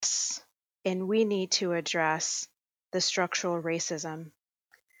And we need to address the structural racism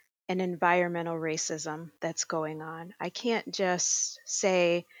and environmental racism that's going on. I can't just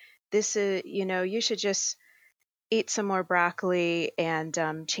say, this is, you should just eat some more broccoli and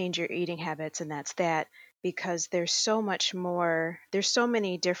change your eating habits, and that's that, because there's so much more, there's so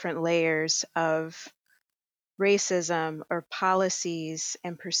many different layers of racism or policies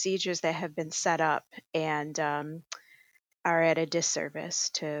and procedures that have been set up and are at a disservice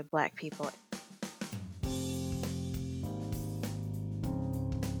to Black people.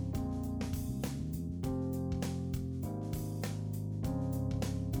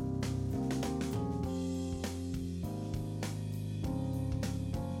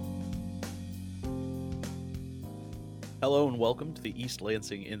 Hello and welcome to the East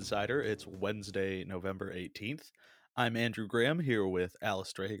Lansing Insider. It's Wednesday, November 18th. I'm Andrew Graham here with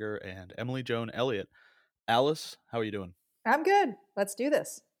Alice Dreger and Emily Joan Elliott. Alice, how are you doing? I'm good. Let's do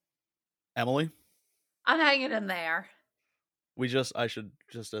this. Emily? I'm hanging in there. I should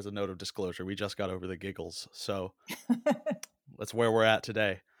just as a note of disclosure, we just got over the giggles, so that's where we're at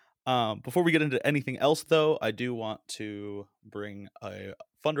today. Before we get into anything else, though, I do want to bring a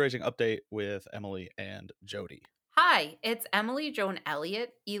fundraising update with Emily and Jodi. Hi, it's Emily Joan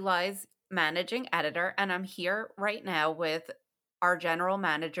Elliott, Eli's managing editor, and I'm here right now with our general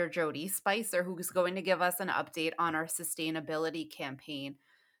manager, Jodi Spicer, who's going to give us an update on our sustainability campaign.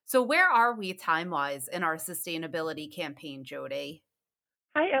 So where are we time-wise in our sustainability campaign, Jodi?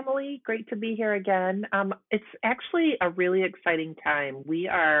 Hi, Emily. Great to be here again. It's actually a really exciting time. We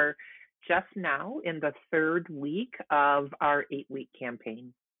are just now in the third week of our 8-week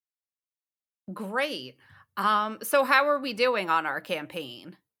campaign. Great. So how are we doing on our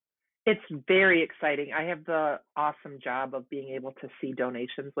campaign? It's very exciting. I have the awesome job of being able to see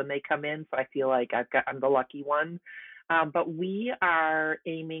donations when they come in, so I feel like I'm the lucky one. But we are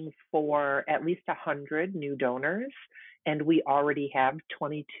aiming for at least 100 new donors, and we already have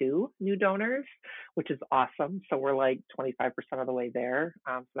 22 new donors, which is awesome. So we're like 25% of the way there.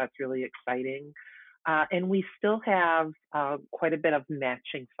 So that's really exciting. And we still have quite a bit of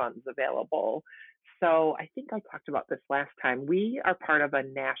matching funds available. So I think I talked about this last time. We are part of a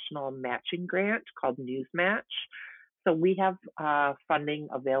national matching grant called NewsMatch. So we have funding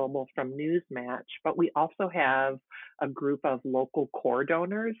available from NewsMatch, but we also have a group of local core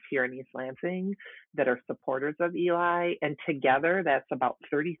donors here in East Lansing that are supporters of Eli. And together, that's about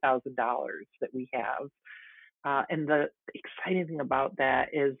 $30,000 that we have. And the exciting thing about that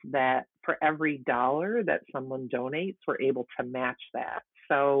is that for every dollar that someone donates, we're able to match that.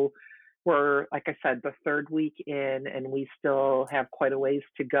 So we're, like I said, the third week in, and we still have quite a ways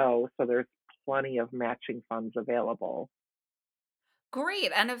to go. So there's plenty of matching funds available.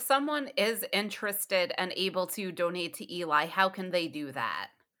 Great. And if someone is interested and able to donate to Eli, how can they do that?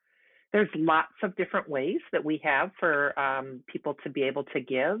 There's lots of different ways that we have for people to be able to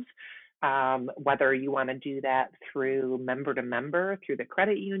give. Whether you want to do that through member to member through the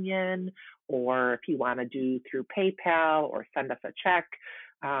credit union, or if you want to do through PayPal or send us a check.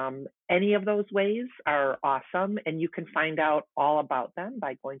 Any of those ways are awesome, and you can find out all about them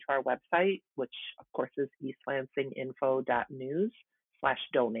by going to our website, which of course is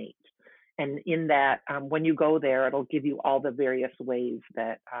eastlansinginfo.news/donate. And in that, when you go there, it'll give you all the various ways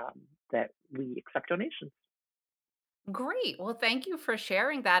that we accept donations. Great. Well, thank you for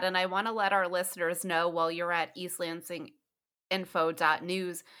sharing that. And I want to let our listeners know, while you're at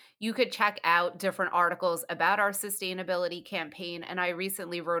eastlansinginfo.news, you could check out different articles about our sustainability campaign. And I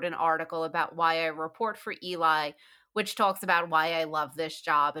recently wrote an article about why I report for Eli, which talks about why I love this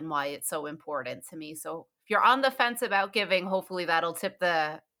job and why it's so important to me. So if you're on the fence about giving, hopefully that'll tip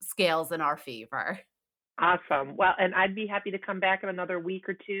the scales in our favor. Awesome. Well, and I'd be happy to come back in another week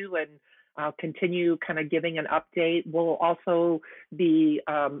or two and I'll continue kind of giving an update. We'll also be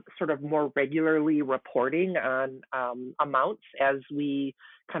sort of more regularly reporting on amounts as we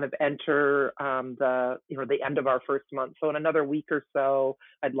kind of enter the end of our first month. So in another week or so,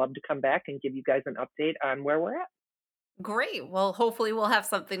 I'd love to come back and give you guys an update on where we're at. Great. Well, hopefully we'll have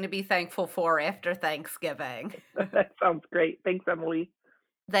something to be thankful for after Thanksgiving. That sounds great. Thanks, Emily.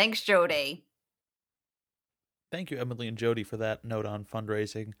 Thanks, Jodi. Thank you, Emily and Jodi, for that note on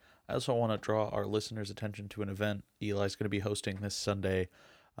fundraising. I also want to draw our listeners' attention to an event Eli's going to be hosting this Sunday,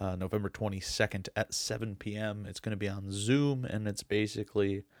 November 22nd at 7 p.m. It's going to be on Zoom, and it's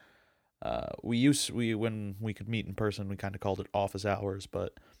basically, when we could meet in person, we kind of called it office hours,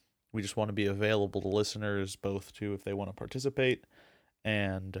 but we just want to be available to listeners, both to if they want to participate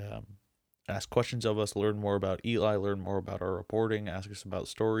and ask questions of us, learn more about Eli, learn more about our reporting, ask us about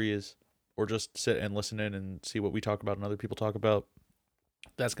stories, or just sit and listen in and see what we talk about and other people talk about.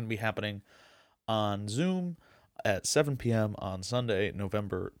 That's going to be happening on Zoom at 7 p.m. on Sunday,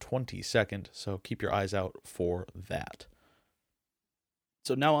 November 22nd. So keep your eyes out for that.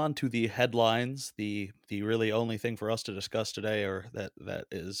 So now on to the headlines. The really only thing for us to discuss today, or that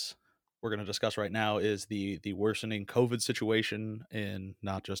is we're going to discuss right now, is the worsening COVID situation in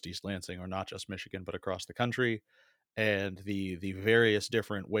not just East Lansing or not just Michigan, but across the country, and the various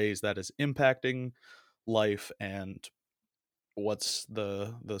different ways that is impacting life and what's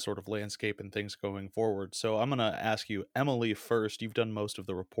the sort of landscape and things going forward. So I'm going to ask you, Emily, first. You've done most of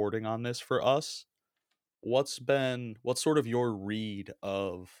the reporting on this for us. What's sort of your read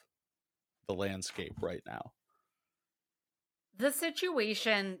of the landscape right now? The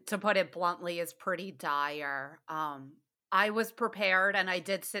situation, to put it bluntly, is pretty dire. I was prepared, and I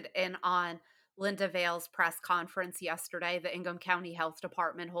did sit in on Linda Vale's press conference yesterday. The Ingham County Health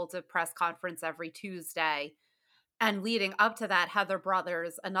Department holds a press conference every Tuesday. And leading up to that, Heather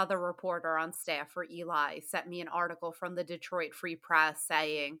Brothers, another reporter on staff for Eli, sent me an article from the Detroit Free Press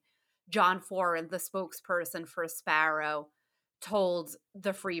saying John Foran, the spokesperson for Sparrow, told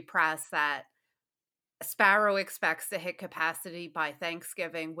the Free Press that Sparrow expects to hit capacity by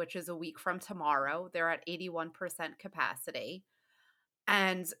Thanksgiving, which is a week from tomorrow. They're at 81% capacity.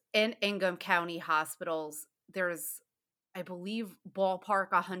 And in Ingham County hospitals, there's, I believe,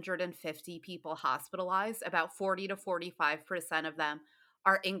 ballpark 150 people hospitalized. About 40 to 45% of them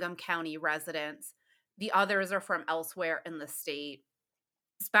are Ingham County residents. The others are from elsewhere in the state.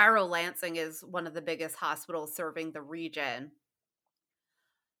 Sparrow Lansing is one of the biggest hospitals serving the region.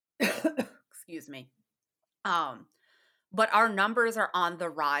 Excuse me. But our numbers are on the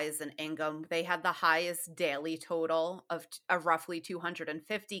rise in Ingham. They had the highest daily total of roughly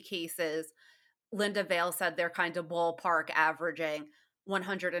 250 cases. Linda Vale said they're kind of ballpark averaging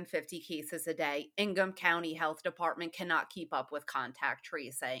 150 cases a day. Ingham County Health Department cannot keep up with contact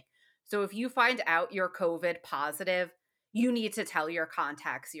tracing. So if you find out you're COVID positive, you need to tell your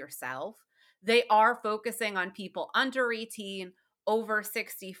contacts yourself. They are focusing on people under 18, over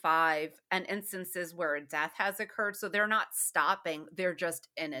 65, and instances where a death has occurred. So they're not stopping, they're just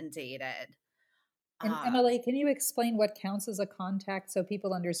inundated. And Emily, can you explain what counts as a contact so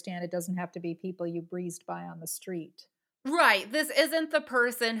people understand it doesn't have to be people you breezed by on the street? Right. This isn't the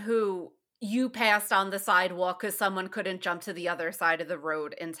person who you passed on the sidewalk because someone couldn't jump to the other side of the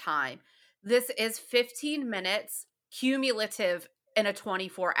road in time. This is 15 minutes cumulative in a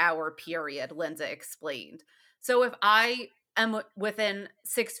 24-hour period, Linda explained. So if I am within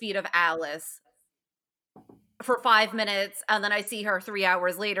 6 feet of Alice for 5 minutes, and then I see her 3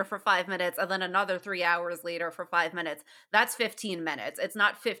 hours later for 5 minutes, and then another 3 hours later for 5 minutes, that's 15 minutes. It's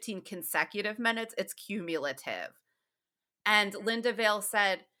not 15 consecutive minutes, it's cumulative. And Linda Vale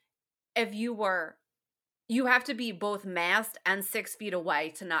said, if you have to be both masked and 6 feet away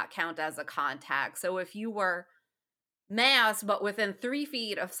to not count as a contact. So if you were masked but within 3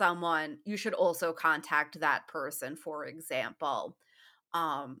 feet of someone, you should also contact that person, for example.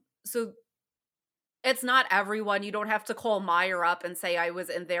 So it's not everyone. You don't have to call Meyer up and say, I was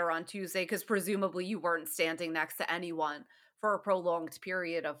in there on Tuesday, because presumably you weren't standing next to anyone for a prolonged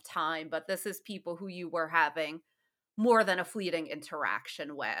period of time. But this is people who you were having more than a fleeting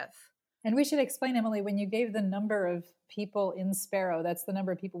interaction with. And we should explain, Emily, when you gave the number of people in Sparrow, that's the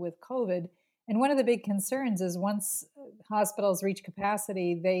number of people with COVID. And one of the big concerns is once hospitals reach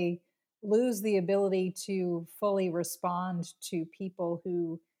capacity, they lose the ability to fully respond to people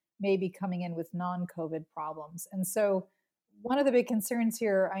who may be coming in with non-COVID problems. And so one of the big concerns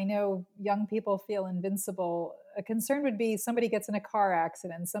here, I know young people feel invincible. A concern would be somebody gets in a car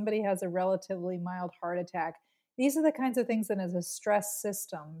accident, somebody has a relatively mild heart attack. These are the kinds of things that as a stress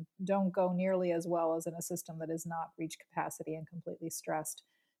system don't go nearly as well as in a system that has not reached capacity and completely stressed.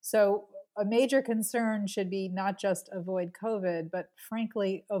 So a major concern should be not just avoid COVID, but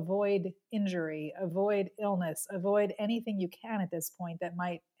frankly, avoid injury, avoid illness, avoid anything you can at this point that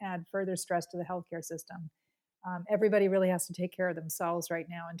might add further stress to the healthcare system. Everybody really has to take care of themselves right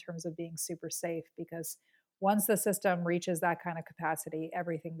now in terms of being super safe, because once the system reaches that kind of capacity,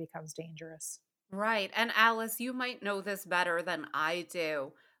 everything becomes dangerous. Right. And Alice, you might know this better than I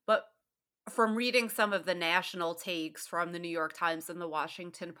do, but from reading some of the national takes from the New York Times and the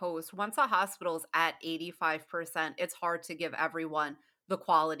Washington Post, once a hospital's at 85%, it's hard to give everyone the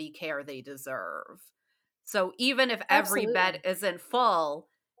quality care they deserve. So even if every bed isn't full,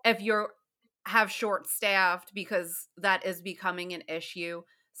 if you have short staffed, because that is becoming an issue,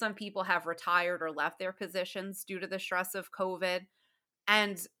 some people have retired or left their positions due to the stress of COVID.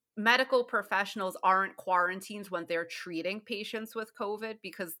 And medical professionals aren't quarantined when they're treating patients with COVID,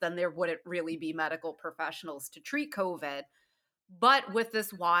 because then there wouldn't really be medical professionals to treat COVID. But with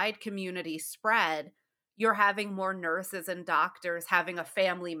this wide community spread, you're having more nurses and doctors having a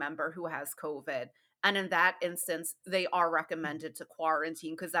family member who has COVID. And in that instance, they are recommended to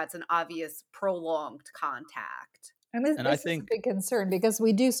quarantine because that's an obvious prolonged contact. And this, And I this is a think big concern because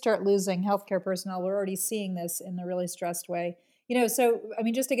we do start losing healthcare personnel. We're already seeing this in a really stressed way. So, I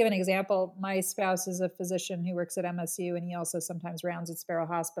mean, just to give an example, my spouse is a physician who works at MSU, and he also sometimes rounds at Sparrow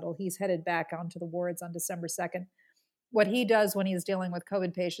Hospital. He's headed back onto the wards on December 2nd. What he does when he's dealing with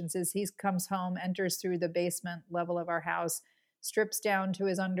COVID patients is he comes home, enters through the basement level of our house, strips down to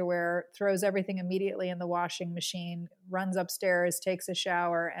his underwear, throws everything immediately in the washing machine, runs upstairs, takes a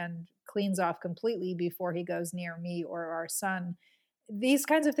shower, and cleans off completely before he goes near me or our son. These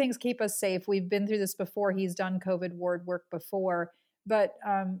kinds of things keep us safe. We've been through this before. He's done COVID ward work before. But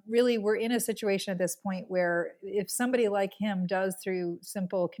really, we're in a situation at this point where if somebody like him does, through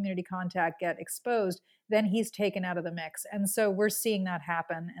simple community contact, get exposed, then he's taken out of the mix. And so we're seeing that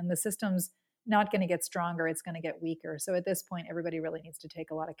happen. And the system's not going to get stronger. It's going to get weaker. So at this point, everybody really needs to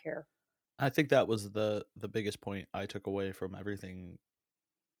take a lot of care. I think that was the biggest point I took away from everything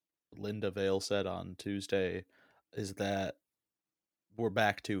Linda Vale said on Tuesday, is that we're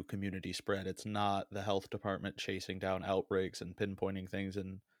back to community spread. It's not the health department chasing down outbreaks and pinpointing things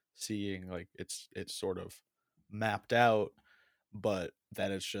and seeing like it's sort of mapped out, but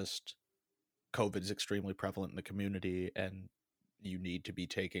that it's just COVID is extremely prevalent in the community and you need to be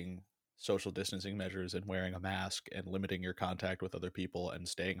taking social distancing measures and wearing a mask and limiting your contact with other people and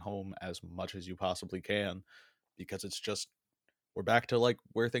staying home as much as you possibly can, because it's just we're back to like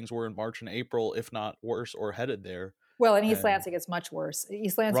where things were in March and April, if not worse or headed there. Well, in East Lansing, it's much worse.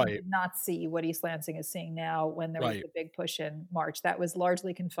 East Lansing Right. did not see what East Lansing is seeing now when there was Right. the big push in March. That was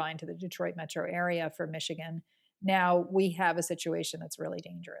largely confined to the Detroit metro area for Michigan. Now we have a situation that's really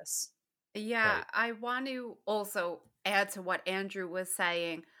dangerous. Yeah, Right. I want to also add to what Andrew was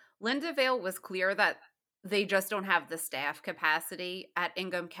saying. Linda Vale was clear that they just don't have the staff capacity at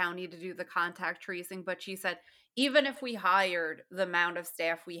Ingham County to do the contact tracing. But she said, even if we hired the amount of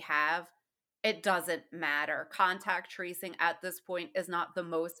staff we have, it doesn't matter. Contact tracing at this point is not the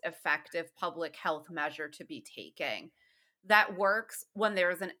most effective public health measure to be taking. That works when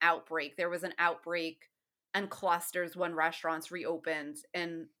there's an outbreak. There was an outbreak and clusters when restaurants reopened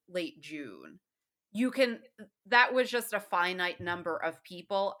in late June. That was just a finite number of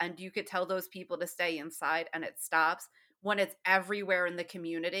people, and you could tell those people to stay inside and it stops. When it's everywhere in the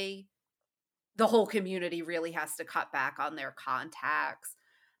community, the whole community really has to cut back on their contacts.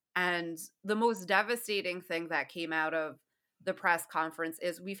 And the most devastating thing that came out of the press conference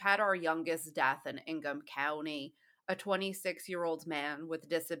is we've had our youngest death in Ingham County. A 26-year-old man with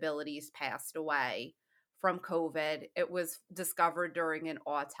disabilities passed away from COVID. It was discovered during an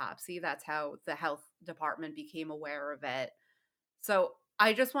autopsy. That's how the health department became aware of it. So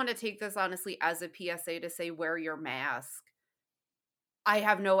I just want to take this honestly as a PSA to say, wear your mask. I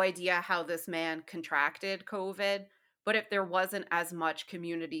have no idea how this man contracted COVID, but if there wasn't as much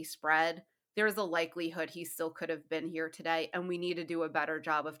community spread, there's a likelihood he still could have been here today. And we need to do a better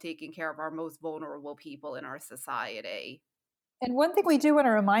job of taking care of our most vulnerable people in our society. And one thing we do want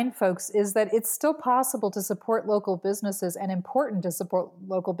to remind folks is that it's still possible to support local businesses and important to support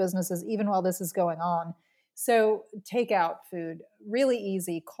local businesses even while this is going on. So takeout food, really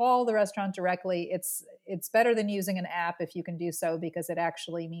easy. Call the restaurant directly. It's better than using an app if you can do so, because it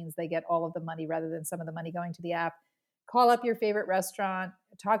actually means they get all of the money rather than some of the money going to the app. Call up your favorite restaurant,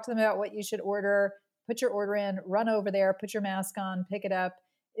 talk to them about what you should order, put your order in, run over there, put your mask on, pick it up.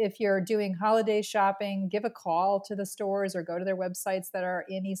 If you're doing holiday shopping, give a call to the stores or go to their websites that are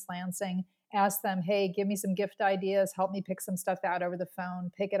in East Lansing. Ask them, hey, give me some gift ideas. Help me pick some stuff out over the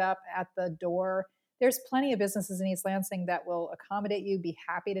phone. Pick it up at the door. There's plenty of businesses in East Lansing that will accommodate you, be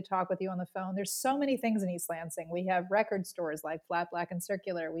happy to talk with you on the phone. There's so many things in East Lansing. We have record stores like Flat Black and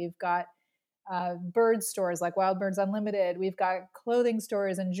Circular. We've got bird stores like Wild Birds Unlimited. We've got clothing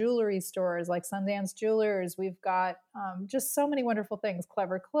stores and jewelry stores like Sundance Jewelers. We've got just so many wonderful things,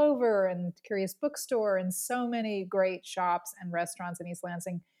 Clever Clover and Curious Bookstore, and so many great shops and restaurants in East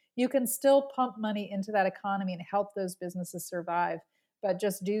Lansing. You can still pump money into that economy and help those businesses survive, but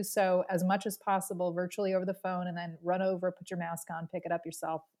just do so as much as possible virtually over the phone, and then run over, put your mask on, pick it up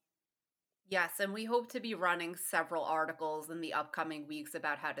yourself. Yes, and we hope to be running several articles in the upcoming weeks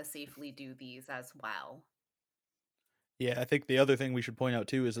about how to safely do these as well. Yeah, I think the other thing we should point out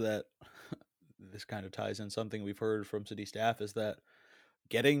too is that this kind of ties in something we've heard from city staff, is that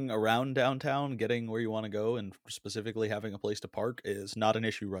getting around downtown, getting where you want to go, and specifically having a place to park is not an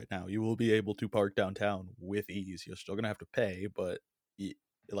issue right now. You will be able to park downtown with ease. You're still going to have to pay, but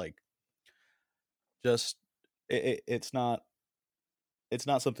like just it's not it's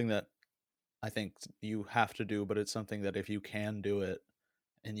not something that I think you have to do, but it's something that if you can do it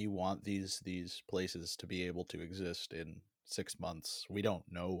and you want these places to be able to exist in 6 months, we don't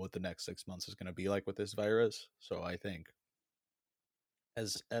know what the next 6 months is going to be like with this virus. So I think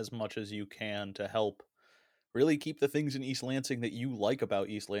as much as you can to help really keep the things in East Lansing that you like about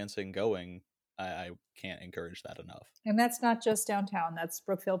East Lansing going, I can't encourage that enough. And that's not just downtown. That's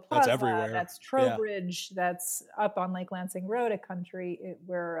Brookfield That's Plaza. everywhere. That's Yeah. Trowbridge. That's up on Lake Lansing Road at Country.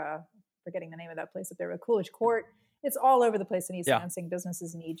 We're forgetting the name of that place up there, with Coolidge Court. It's all over the place in East Yeah. Lansing.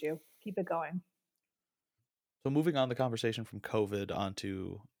 Businesses need you. Keep it going. So moving on the conversation from COVID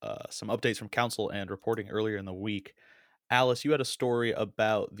onto some updates from council and reporting earlier in the week. Alice, you had a story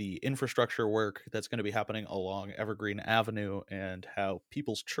about the infrastructure work that's going to be happening along Evergreen Avenue and how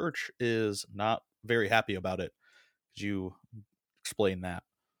People's Church is not very happy about it. Could you explain that?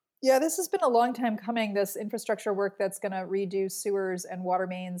 Yeah, this has been a long time coming, this infrastructure work that's going to redo sewers and water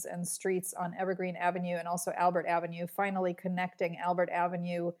mains and streets on Evergreen Avenue and also Albert Avenue, finally connecting Albert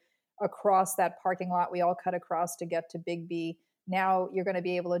Avenue across that parking lot we all cut across to get to Big B. Now you're going to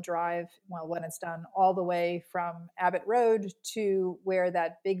be able to drive, well, when it's done, all the way from Abbott Road to where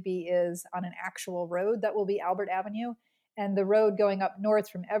that Big B is on an actual road that will be Albert Avenue. And the road going up north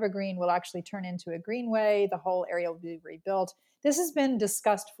from Evergreen will actually turn into a greenway. The whole area will be rebuilt. This has been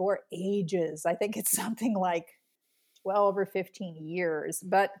discussed for ages. I think it's something like 12 or 15 years.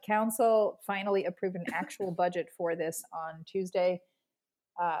 But council finally approved an actual budget for this on Tuesday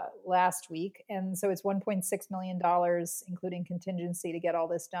last week. And so it's $1.6 million, including contingency, to get all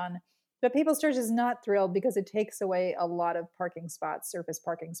this done. But People's Church is not thrilled because it takes away a lot of parking spots, surface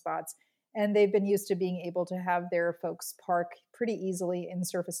parking spots. And they've been used to being able to have their folks park pretty easily in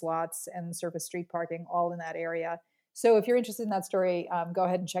surface lots and surface street parking, all in that area. So if you're interested in that story, go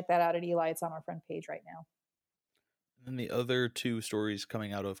ahead and check that out at Eli. It's on our front page right now. And the other two stories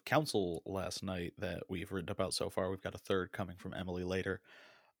coming out of council last night that we've written about so far, we've got a third coming from Emily later.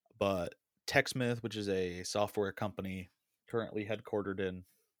 But TechSmith, which is a software company currently headquartered in,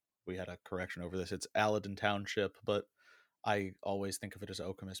 we had a correction over this, it's Aladdin Township, but I always think of it as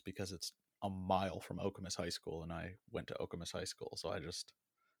Okemos because it's a mile from Okemos High School, and I went to Okemos High School, so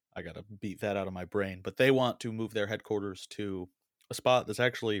I got to beat that out of my brain. But they want to move their headquarters to a spot that's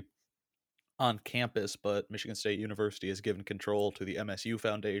actually on campus, but Michigan State University has given control to the MSU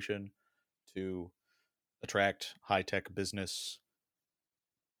Foundation to attract high-tech business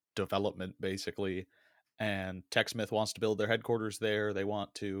development, basically. And TechSmith wants to build their headquarters there. They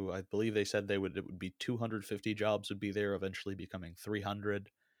want to, I believe they said it would be 250 jobs would be there, eventually becoming 300.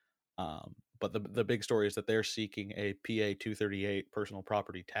 But the big story is that they're seeking a PA 238 personal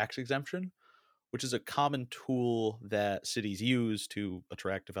property tax exemption, which is a common tool that cities use to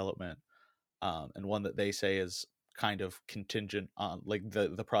attract development, and one that they say is kind of contingent on, like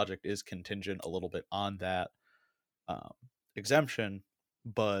the project is contingent a little bit on that exemption.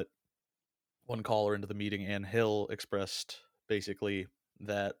 But one caller into the meeting, Ann Hill, expressed basically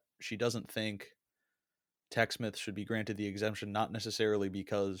that she doesn't think TechSmith should be granted the exemption, not necessarily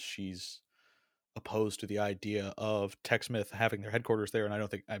because she's opposed to the idea of TechSmith having their headquarters there.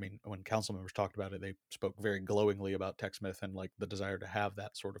 And I mean, when council members talked about it, they spoke very glowingly about TechSmith and like the desire to have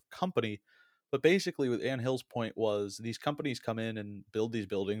that sort of company. But basically what Ann Hill's point was, these companies come in and build these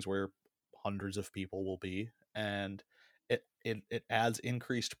buildings where hundreds of people will be, and it adds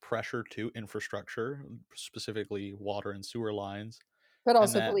increased pressure to infrastructure, specifically water and sewer lines. But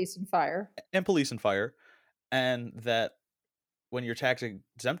also police and fire. And police and fire. And that when you're tax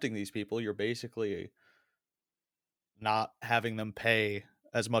exempting these people, you're basically not having them pay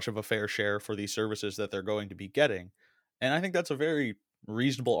as much of a fair share for these services that they're going to be getting. And I think that's a very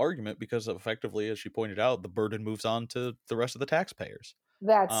reasonable argument because effectively, as she pointed out, the burden moves on to the rest of the taxpayers.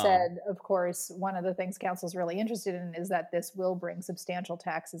 That said, of course, one of the things council's really interested in is that this will bring substantial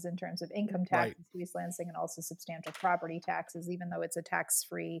taxes in terms of income taxes to East Lansing, and also substantial property taxes, even though it's a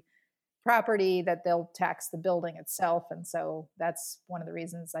tax-free property, that they'll tax the building itself. And so that's one of the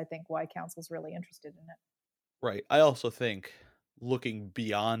reasons I think why council's really interested in it. Right. I also think, looking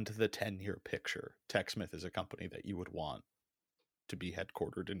beyond the 10-year picture, TechSmith is a company that you would want to be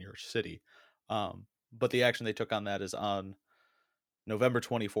headquartered in your city. But the action they took on that is on November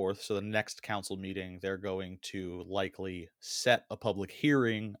 24th, so the next council meeting, they're going to likely set a public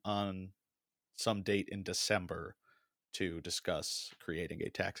hearing on some date in December to discuss creating a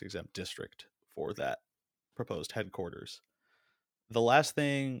tax-exempt district for that proposed headquarters. The last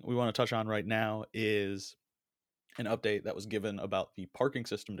thing we want to touch on right now is an update that was given about the parking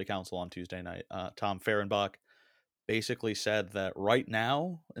system to council on Tuesday night. Tom Fehrenbach basically said that right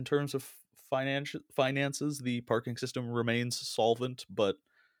now, in terms of finances the parking system remains solvent, but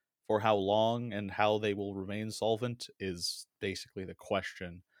for how long and how they will remain solvent is basically the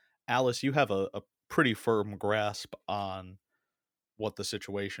question. Alice, you have a pretty firm grasp on what the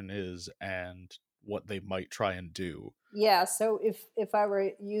situation is and what they might try and do. Yeah, so if I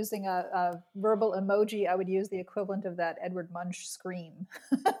were using a verbal emoji, I would use the equivalent of that Edward Munch scream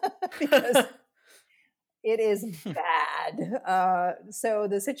because it is bad. So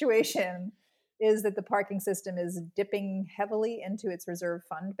the situation is that the parking system is dipping heavily into its reserve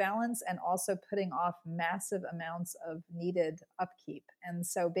fund balance and also putting off massive amounts of needed upkeep. And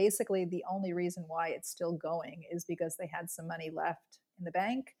so basically the only reason why it's still going is because they had some money left in the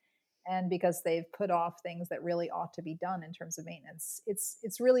bank and because they've put off things that really ought to be done in terms of maintenance.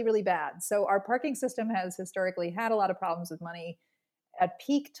 It's really, really bad. So our parking system has historically had a lot of problems with money. At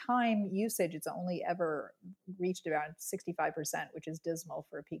peak time usage, it's only ever reached around 65%, which is dismal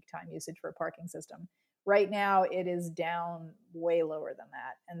for a peak time usage for a parking system. Right now, it is down way lower than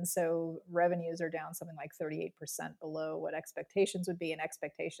that. And so revenues are down something like 38% below what expectations would be, and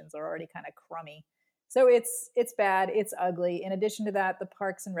expectations are already kind of crummy. So it's bad, it's ugly. In addition to that, the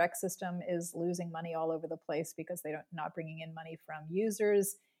Parks and Rec system is losing money all over the place because they're not bringing in money from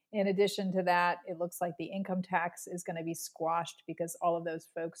users. In addition to that, it looks like the income tax is going to be squashed because all of those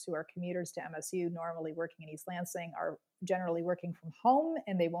folks who are commuters to MSU normally working in East Lansing are generally working from home,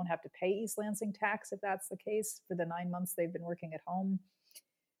 and they won't have to pay East Lansing tax if that's the case for the 9 months they've been working at home.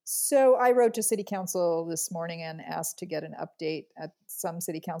 So I wrote to City Council this morning and asked to get an update at some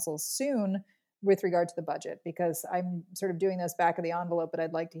City Councils soon with regard to the budget, because I'm sort of doing this back of the envelope, but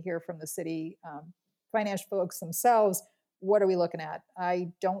I'd like to hear from the city finance folks themselves. What are we looking at? I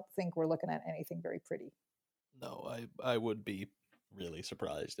don't think we're looking at anything very pretty. No, I would be really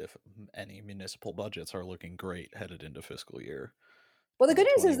surprised if any municipal budgets are looking great headed into fiscal year. Well, the good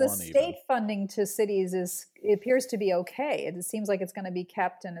news is the 2021 state even. funding to cities appears to be okay. It seems like it's going to be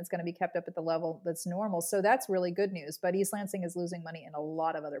kept, and it's going to be kept up at the level that's normal. So that's really good news. But East Lansing is losing money in a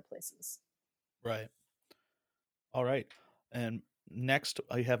lot of other places. Right. All right. And next,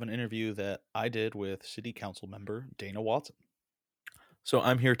 I have an interview that I did with City Council member Dana Watson. So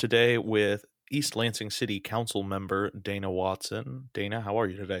I'm here today with East Lansing City Council member Dana Watson. Dana, how are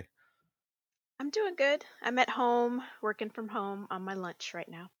you today? I'm doing good. I'm at home, working from home on my lunch right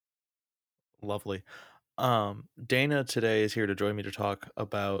now. Lovely. Dana today is here to join me to talk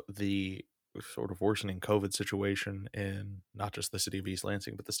about the sort of worsening COVID situation in not just the city of East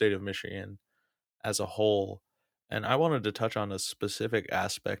Lansing, but the state of Michigan as a whole. And I wanted to touch on a specific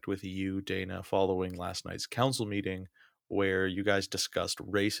aspect with you, Dana, following last night's council meeting where you guys discussed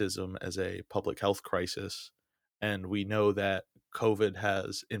racism as a public health crisis. And we know that COVID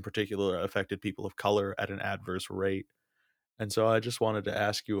has, in particular, affected people of color at an adverse rate. And so I just wanted to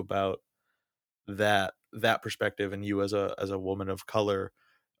ask you about that perspective, and you as a woman of color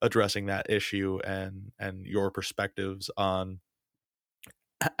addressing that issue, and your perspectives on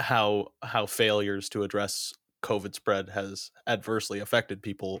how failures to address COVID spread has adversely affected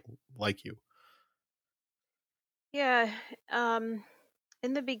people like you. Yeah,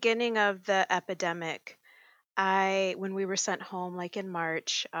 in the beginning of the epidemic, when we were sent home, like in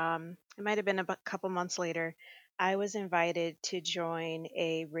March, it might have been a couple months later, I was invited to join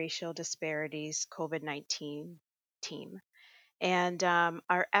a racial disparities COVID-19 team. And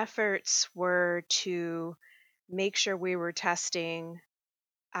our efforts were to make sure we were testing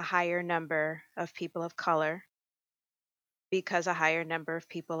a higher number of people of color, because a higher number of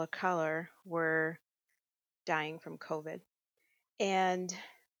people of color were dying from COVID. And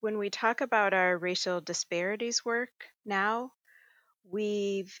when we talk about our racial disparities work now,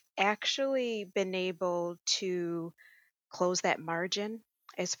 we've actually been able to close that margin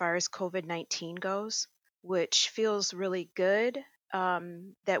as far as COVID-19 goes, which feels really good,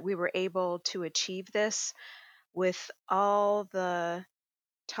 that we were able to achieve this with all the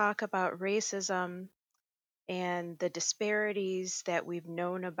talk about racism and the disparities that we've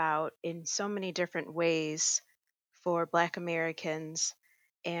known about in so many different ways for Black Americans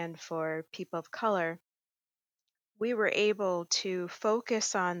and for people of color. We were able to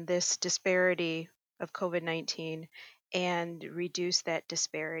focus on this disparity of COVID-19 and reduce that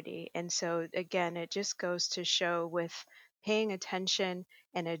disparity. And so, again, it just goes to show with paying attention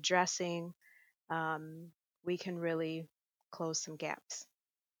and addressing, we can really close some gaps.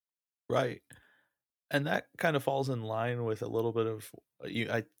 Right. And that kind of falls in line with a little bit of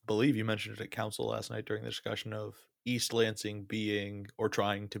I believe you mentioned it at council last night during the discussion of East Lansing being or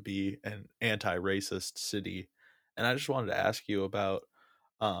trying to be an anti-racist city. And I just wanted to ask you about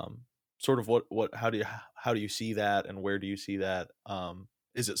sort of what how do you see that, and where do you see that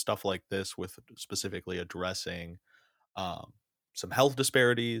is it stuff like this with specifically addressing some health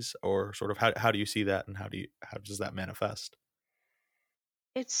disparities, or sort of how do you see that, and how does that manifest?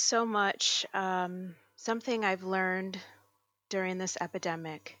 It's so much. Something I've learned during this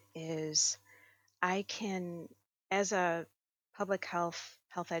epidemic is I can, as a public health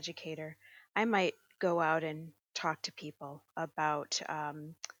educator, I might go out and talk to people about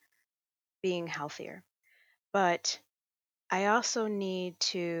being healthier, but I also need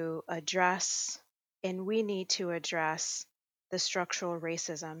to address, and we need to address the structural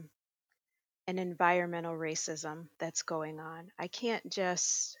racism and environmental racism that's going on. I can't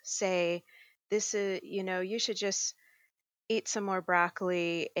just say, this is, you should just eat some more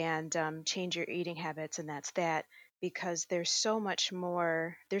broccoli and change your eating habits, and that's that, because there's so much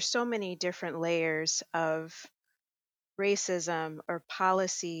more, there's so many different layers of racism or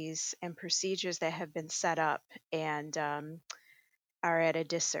policies and procedures that have been set up and are at a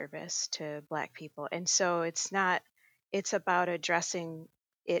disservice to Black people. And so it's about addressing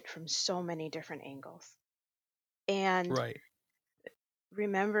it from so many different angles and Right.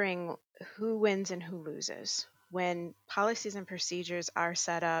 remembering who wins and who loses. When policies and procedures are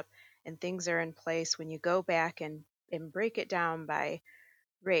set up and things are in place, when you go back and break it down by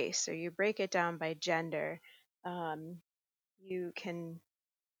race or you break it down by gender, um, you can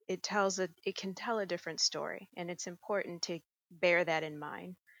it can tell a different story, and it's important to bear that in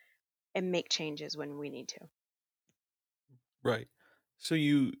mind and make changes when we need to. Right. So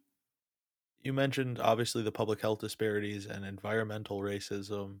you mentioned obviously the public health disparities and environmental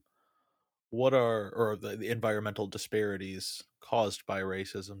racism. What are, or the environmental disparities caused by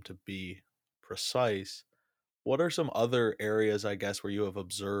racism, to be precise? What are some other areas, I guess, where you have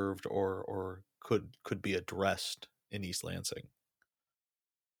observed or could be addressed in East Lansing?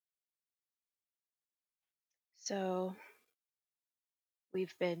 So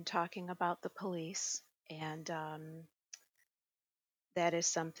we've been talking about the police, and that is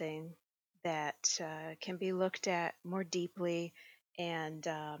something that can be looked at more deeply, and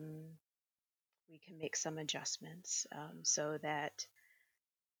we can make some adjustments so that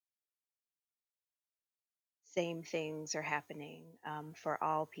same things are happening for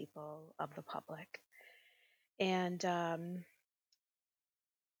all people of the public. And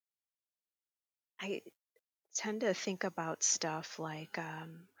I tend to think about stuff like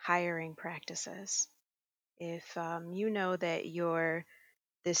hiring practices. If you know that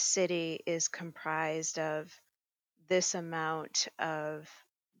this city is comprised of this amount of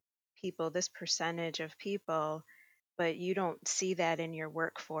people, this percentage of people, but you don't see that in your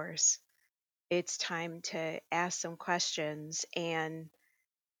workforce, it's time to ask some questions. And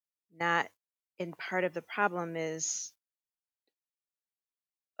not, and part of the problem is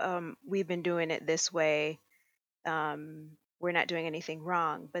we've been doing it this way. We're not doing anything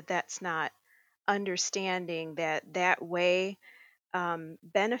wrong, but that's not understanding that that way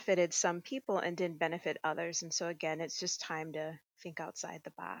benefited some people and didn't benefit others. And so, again, it's just time to think outside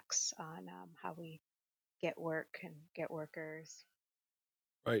the box on how we get work and get workers.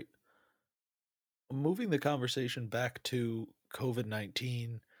 Right. Moving the conversation back to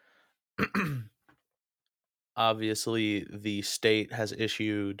COVID-19, obviously the state has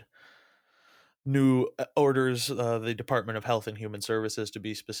issued new orders, the Department of Health and Human Services, to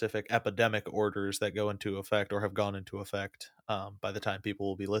be specific, epidemic orders that go into effect or have gone into effect by the time people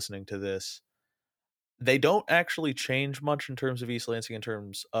will be listening to this. They don't actually change much in terms of East Lansing in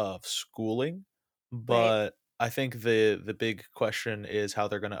terms of schooling, Right. but I think the big question is how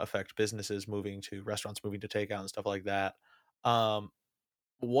they're going to affect businesses moving to restaurants, moving to takeout and stuff like that. Um,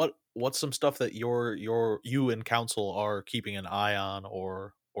 what's some stuff that you and council are keeping an eye on,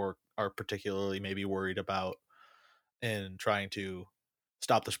 or are particularly maybe worried about in trying to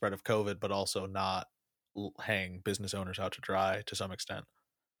stop the spread of COVID, but also not hang business owners out to dry to some extent?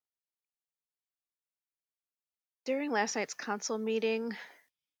 During last night's council meeting,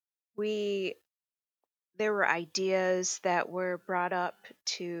 we there were ideas that were brought up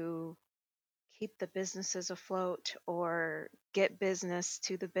to keep the businesses afloat or get business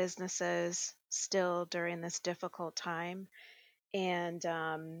to the businesses still during this difficult time. And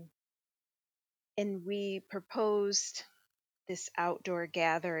we proposed this outdoor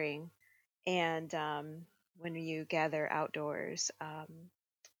gathering. And when you gather outdoors,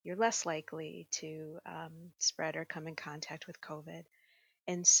 you're less likely to spread or come in contact with COVID.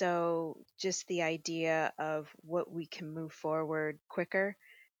 And so, just the idea of what we can move forward quicker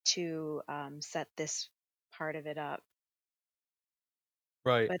to set this part of it up.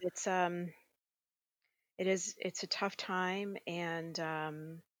 Right. But it's a tough time, and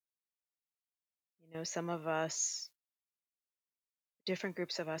some of us different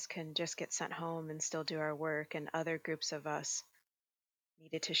groups of us can just get sent home and still do our work, and other groups of us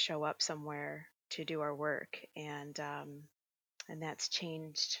needed to show up somewhere to do our work, and that's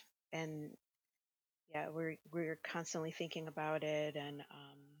changed. And yeah, we're constantly thinking about it, and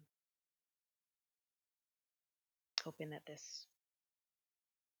hoping that this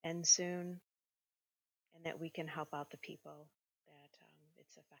ends soon, and that we can help out the people that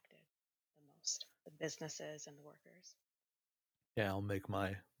it's affected the most, the businesses and the workers. Yeah, I'll make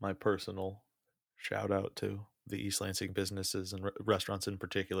my personal shout out to the East Lansing businesses and restaurants in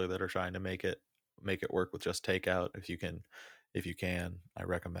particular that are trying to make it work with just takeout. If you can, I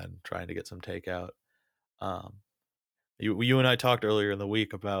recommend trying to get some takeout. Um, you and I talked earlier in the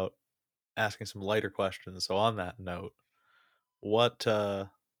week about asking some lighter questions. So on that note, what's a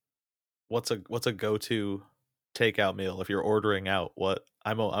go-to takeout meal if you're ordering out? What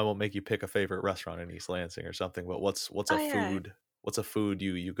I won't make you pick a favorite restaurant in East Lansing or something, but what's Oh a yeah. food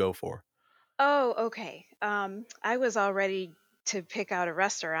you go for? Oh, okay. I was all ready to pick out a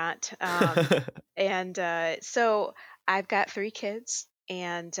restaurant. And so I've got 3 kids,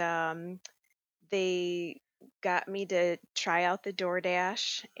 and they got me to try out the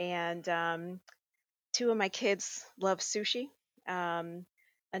DoorDash, and 2 of my kids love sushi. Um,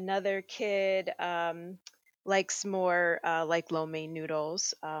 Another kid likes more like lo mein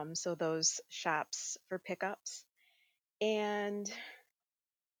noodles, so those shops for pickups. And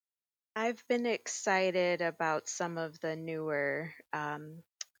I've been excited about some of the newer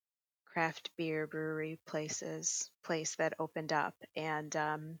craft beer brewery place that opened up, and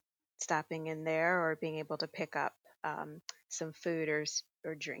stopping in there or being able to pick up some food or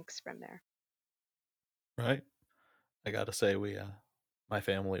drinks from there. Right. I gotta say, my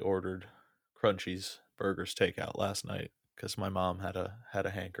family ordered Crunchies Burgers takeout last night because my mom had a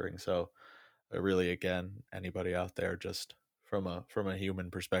hankering. So, really, again, anybody out there, just from a human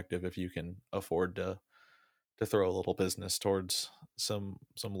perspective, if you can afford to throw a little business towards some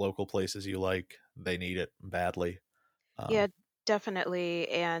local places you like, they need it badly. Yeah, definitely.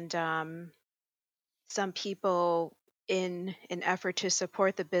 And some people, in an effort to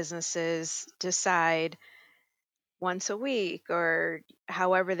support the businesses, decide once a week or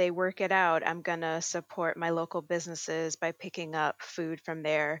however they work it out, I'm going to support my local businesses by picking up food from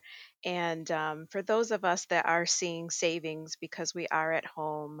there. And for those of us that are seeing savings because we are at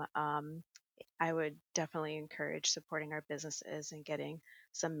home, I would definitely encourage supporting our businesses and getting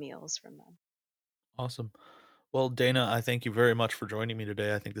some meals from them. Awesome. Well, Dana, I thank you very much for joining me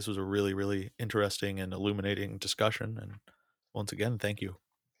today. I think this was a really, really interesting and illuminating discussion. And once again, thank you.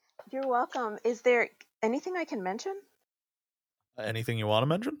 You're welcome. Is there anything I can mention? Anything you want to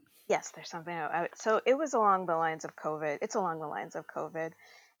mention? Yes, there's something. So it was along the lines of COVID. It's along the lines of COVID.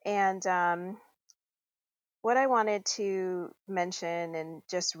 And what I wanted to mention and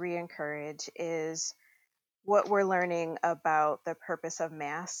just re-encourage is what we're learning about the purpose of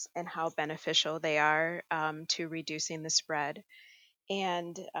masks and how beneficial they are to reducing the spread.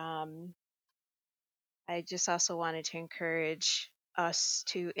 And I just also wanted to encourage us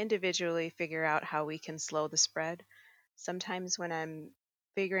to individually figure out how we can slow the spread. Sometimes when I'm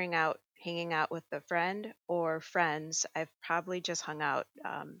figuring out hanging out with a friend or friends, I've probably just hung out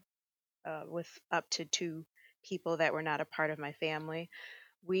with up to 2 people that were not a part of my family.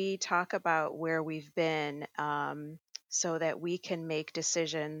 We talk about where we've been, so that we can make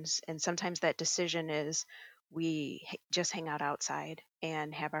decisions. And sometimes that decision is we just hang out outside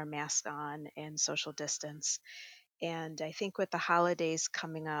and have our mask on and social distance. And I think with the holidays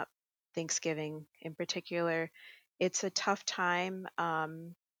coming up, Thanksgiving in particular, it's a tough time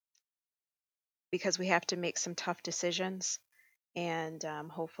because we have to make some tough decisions. And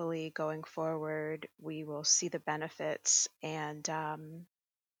hopefully, going forward, we will see the benefits and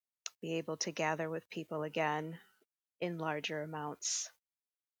be able to gather with people again in larger amounts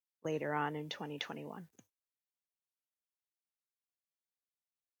later on in 2021.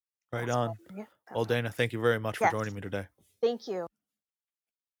 Right That's on. yeah, Well, that's all. Dana, thank you very much for Yes, joining me today. thank you.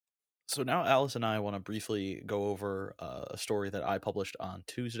 So now Alice and I want to briefly go over a story that I published on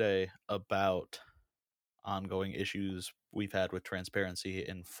Tuesday about ongoing issues we've had with transparency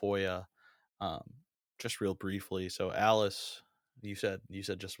in FOIA. Um, just real briefly. So Alice, you said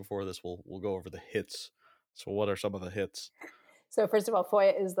just before this we'll go over the hits. So what are some of the hits? So first of all,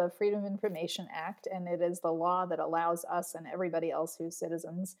 FOIA is the Freedom of Information Act, and it is the law that allows us and everybody else who's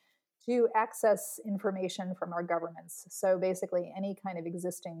citizens to access information from our governments. So basically, any kind of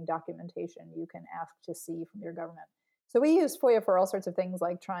existing documentation you can ask to see from your government. So we use FOIA for all sorts of things,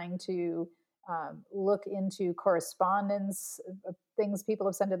 like trying to look into correspondence, things people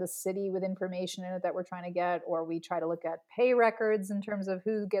have sent to the city with information in it that we're trying to get, or we try to look at pay records in terms of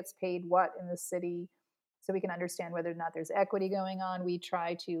who gets paid what in the city so we can understand whether or not there's equity going on. We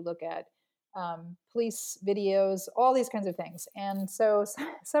try to look at police videos, all these kinds of things. And so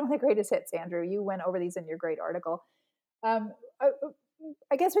some of the greatest hits, Andrew, you went over these in your great article. I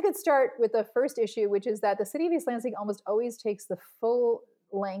guess we could start with the first issue, which is that the city of East Lansing almost always takes the full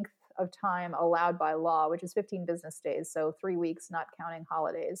length of time allowed by law, which is 15 business days, so 3 weeks, not counting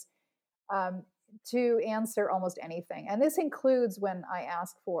holidays, to answer almost anything. And this includes when I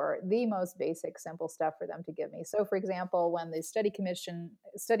ask for the most basic, simple stuff for them to give me. So, for example, when the study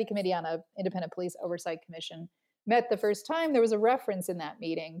committee on an independent police oversight commission met the first time, there was a reference in that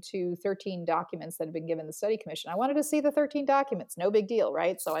meeting to 13 documents that had been given the study commission. I wanted to see the 13 documents. No big deal,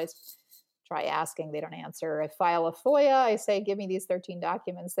 right? So I try asking, they don't answer. I file a FOIA, I say, give me these 13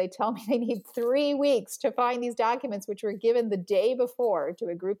 documents. They tell me they need 3 weeks to find these documents, which were given the day before to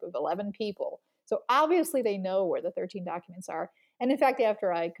a group of 11 people. So obviously they know where the 13 documents are. And in fact,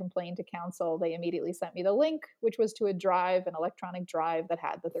 after I complained to council, they immediately sent me the link, which was to a drive, an electronic drive that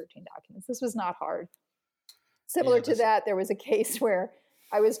had the 13 documents. This was not hard. Similar to that, there was a case where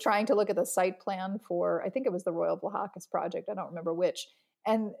I was trying to look at the site plan for, I think it was the Royal Blahacas project, I don't remember which.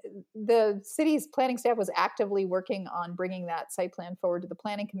 And the city's planning staff was actively working on bringing that site plan forward to the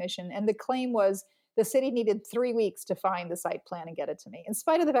planning commission. And the claim was the city needed 3 weeks to find the site plan and get it to me, in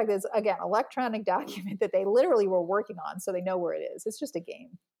spite of the fact that it's, again, electronic document that they literally were working on, so they know where it is. It's just a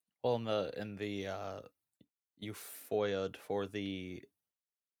game. Well, you FOIA'd for the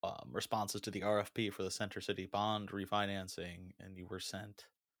responses to the RFP for the Center City bond refinancing, and you were sent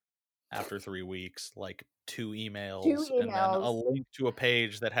after 3 weeks like 2 emails and then a link to a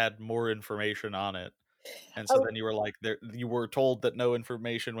page that had more information on it. And so then you were like, you were told that no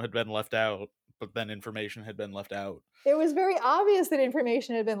information had been left out, but then information had been left out. It was very obvious that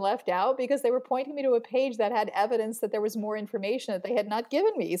information had been left out because they were pointing me to a page that had evidence that there was more information that they had not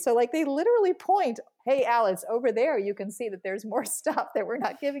given me. So like they literally point, hey, Alice, over there, you can see that there's more stuff that we're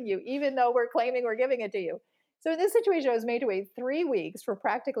not giving you, even though we're claiming we're giving it to you. So in this situation, I was made to wait 3 weeks for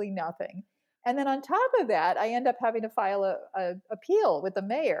practically nothing. And then on top of that, I end up having to file a appeal with the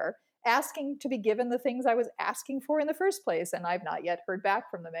mayor asking to be given the things I was asking for in the first place. And I've not yet heard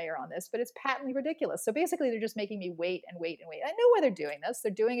back from the mayor on this, but it's patently ridiculous. So basically, they're just making me wait and wait and wait. I know why they're doing this.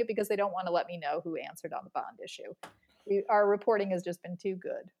 They're doing it because they don't want to let me know who answered on the bond issue. Our reporting has just been too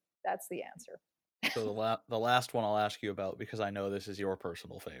good. That's the answer. So the last one I'll ask you about, because I know this is your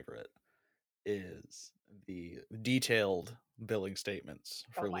personal favorite, is the detailed billing statements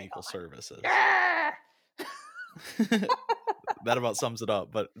for legal services. That about sums it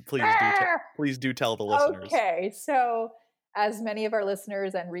up, but please do tell the listeners. Okay, so as many of our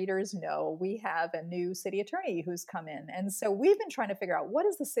listeners and readers know, we have a new city attorney who's come in. And so we've been trying to figure out, what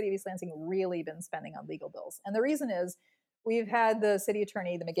has the city of East Lansing really been spending on legal bills? And the reason is we've had the city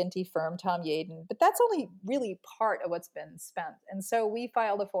attorney, the McGinty firm, Tom Yaden, but that's only really part of what's been spent. And so we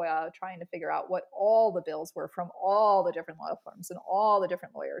filed a FOIA trying to figure out what all the bills were from all the different law firms and all the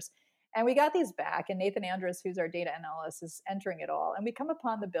different lawyers. And we got these back, and Nathan Andrus, who's our data analyst, is entering it all. And we come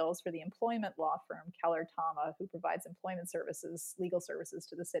upon the bills for the employment law firm, Keller Tama, who provides employment services, legal services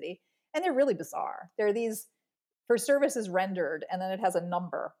to the city. And they're really bizarre. They're these for services rendered, and then it has a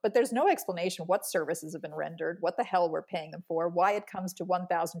number. But there's no explanation what services have been rendered, what the hell we're paying them for, why it comes to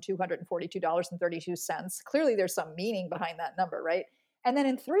 $1,242.32. Clearly, there's some meaning behind that number, right? And then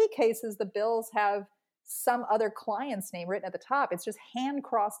in 3 cases, the bills have some other client's name written at the top. It's just hand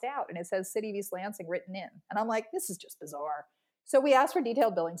crossed out, and it says City of East Lansing written in. And I'm like, this is just bizarre. So we asked for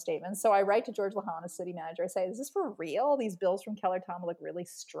detailed billing statements. So I write to George Lahana, city manager. I say, is this for real? These bills from Keller Tama look really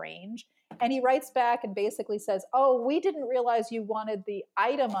strange. And he writes back and basically says, oh, we didn't realize you wanted the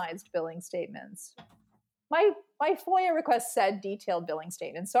itemized billing statements. My FOIA request said detailed billing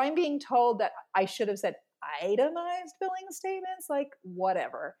statements. So I'm being told that I should have said itemized billing statements, like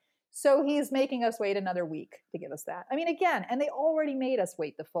whatever. So he's making us wait another week to give us that. I mean, again, and they already made us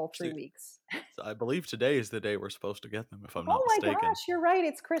wait the full 3 weeks. So I believe today is the day we're supposed to get them, if I'm not mistaken. Oh my gosh, you're right.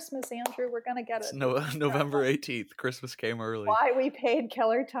 It's Christmas, Andrew. We're going to get it. November 18th. Christmas came early. Why we paid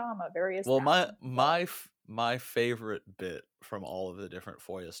Keller Tama various Well, my favorite bit from all of the different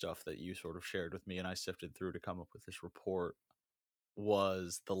FOIA stuff that you sort of shared with me and I sifted through to come up with this report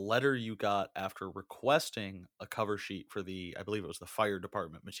was the letter you got after requesting a cover sheet for I believe it was the fire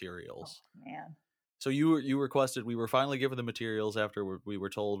department materials. Oh, man. So you requested, we were finally given the materials after we were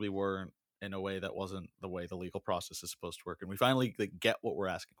told we weren't, in a way that wasn't the way the legal process is supposed to work. And we finally get what we're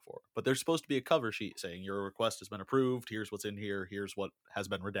asking for. But there's supposed to be a cover sheet saying your request has been approved. Here's what's in here. Here's what has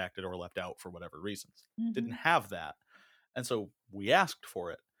been redacted or left out for whatever reasons. Didn't have that. And so we asked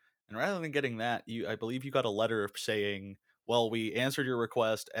for it. And rather than getting that, I believe you got a letter saying, well, we answered your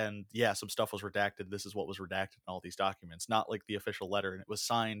request and yeah, some stuff was redacted. This is what was redacted in all these documents, not like the official letter. And it was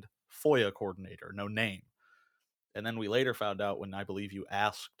signed FOIA coordinator, no name. And then we later found out when I believe you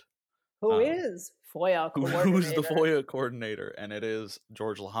asked Who is FOIA coordinator? who's the FOIA coordinator, and it is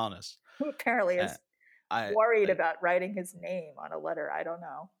George Lahanis, who apparently is worried about writing his name on a letter. I don't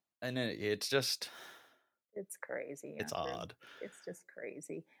know. And it's just... It's crazy. It's odd. It's just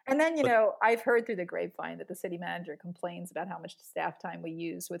crazy. And then, I've heard through the grapevine that the city manager complains about how much staff time we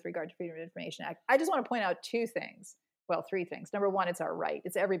use with regard to Freedom of Information Act. I just want to point out two things. Well, three things. Number one, it's our right.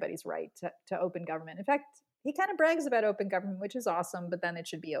 It's everybody's right to open government. In fact, he kind of brags about open government, which is awesome, but then it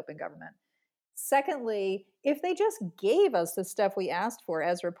should be open government. Secondly, if they just gave us the stuff we asked for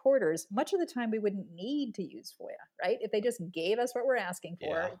as reporters, much of the time we wouldn't need to use FOIA, right? If they just gave us what we're asking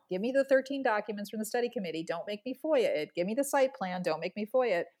for, give me the 13 documents from the study committee, don't make me FOIA it. Give me the site plan, don't make me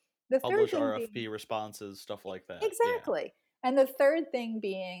FOIA it. The Publish RFP responses, stuff like that. Exactly. Yeah. And the third thing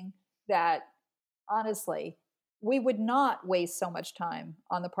being that, honestly, we would not waste so much time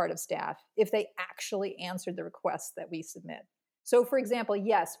on the part of staff if they actually answered the requests that we submit. So, for example,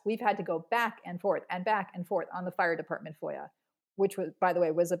 yes, we've had to go back and forth on the fire department FOIA, which was, by the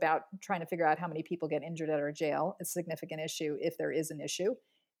way, was about trying to figure out how many people get injured at our jail. It's a significant issue if there is an issue.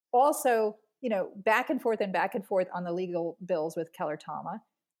 Also, back and forth on the legal bills with Keller Tama.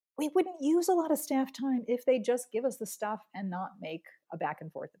 We wouldn't use a lot of staff time if they just give us the stuff and not make a back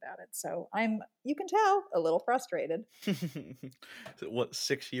and forth about it. So you can tell, a little frustrated. What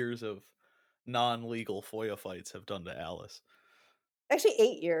 6 years of non-legal FOIA fights have done to Alice? Actually,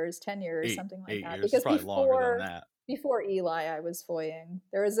 8 years, 10 years, something like 8 that. Years. Because probably longer than that. Before Eli, I was FOIAing.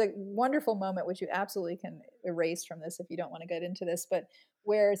 There was a wonderful moment, which you absolutely can erase from this if you don't want to get into this, but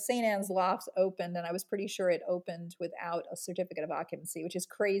where St. Anne's Lofts opened, and I was pretty sure it opened without a certificate of occupancy, which is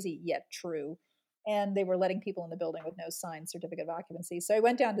crazy yet true. And they were letting people in the building with no signed certificate of occupancy. So I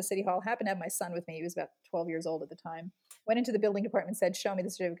went down to City Hall, happened to have my son with me. He was about 12 years old at the time. Went into the building department, said, show me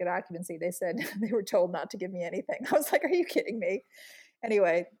the certificate of occupancy. They said they were told not to give me anything. I was like, are you kidding me?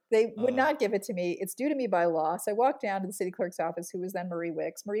 Anyway, they would not give it to me. It's due to me by law. So I walked down to the city clerk's office, who was then Marie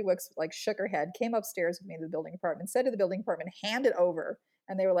Wicks. Marie Wicks shook her head, came upstairs with me to the building department, said to the building department, hand it over.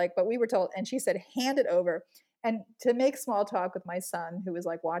 And they were like, but we were told, and she said, hand it over. And to make small talk with my son, who was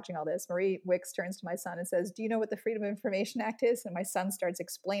watching all this, Marie Wicks turns to my son and says, do you know what the Freedom of Information Act is? And my son starts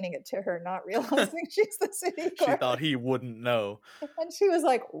explaining it to her, not realizing she's the city clerk. She thought he wouldn't know. And she was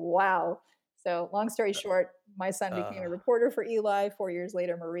like, wow. So long story short, my son became a reporter for Eli. 4 years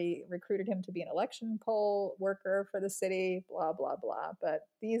later, Marie recruited him to be an election poll worker for the city, blah, blah, blah. But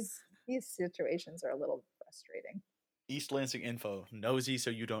these situations are a little frustrating. East Lansing Info, nosy so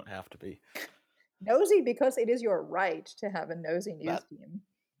you don't have to be. Nosy because it is your right to have a nosy news team.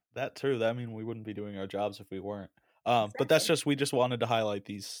 That true. That mean we wouldn't be doing our jobs if we weren't. Exactly. But that's just, we just wanted to highlight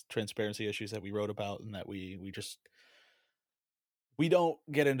these transparency issues that we wrote about, and that we don't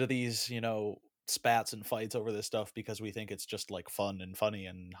get into these, spats and fights over this stuff because we think it's just fun and funny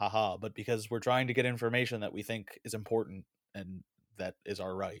and haha, but because we're trying to get information that we think is important and that is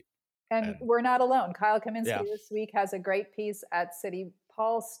our right. And we're not alone. Kyle Kaminsky this week has a great piece at City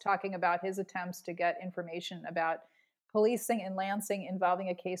Pulse talking about his attempts to get information about policing in Lansing involving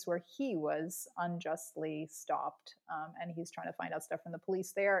a case where he was unjustly stopped. And he's trying to find out stuff from the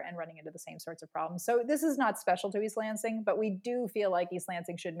police there and running into the same sorts of problems. So this is not special to East Lansing, but we do feel like East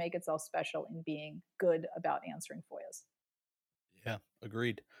Lansing should make itself special in being good about answering FOIAs. Yeah,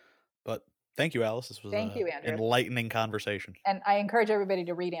 agreed. But thank you, Alice. This was Thank you, Andrew. Enlightening conversation. And I encourage everybody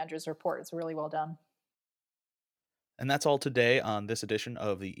to read Andrew's report. It's really well done. And that's all today on this edition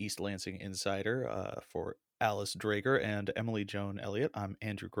of the East Lansing Insider. For Alice Dreger and Emily Joan Elliott, I'm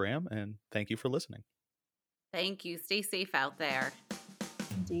Andrew Graham, and thank you for listening. Thank you. Stay safe out there.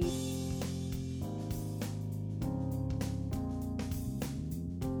 Indeed.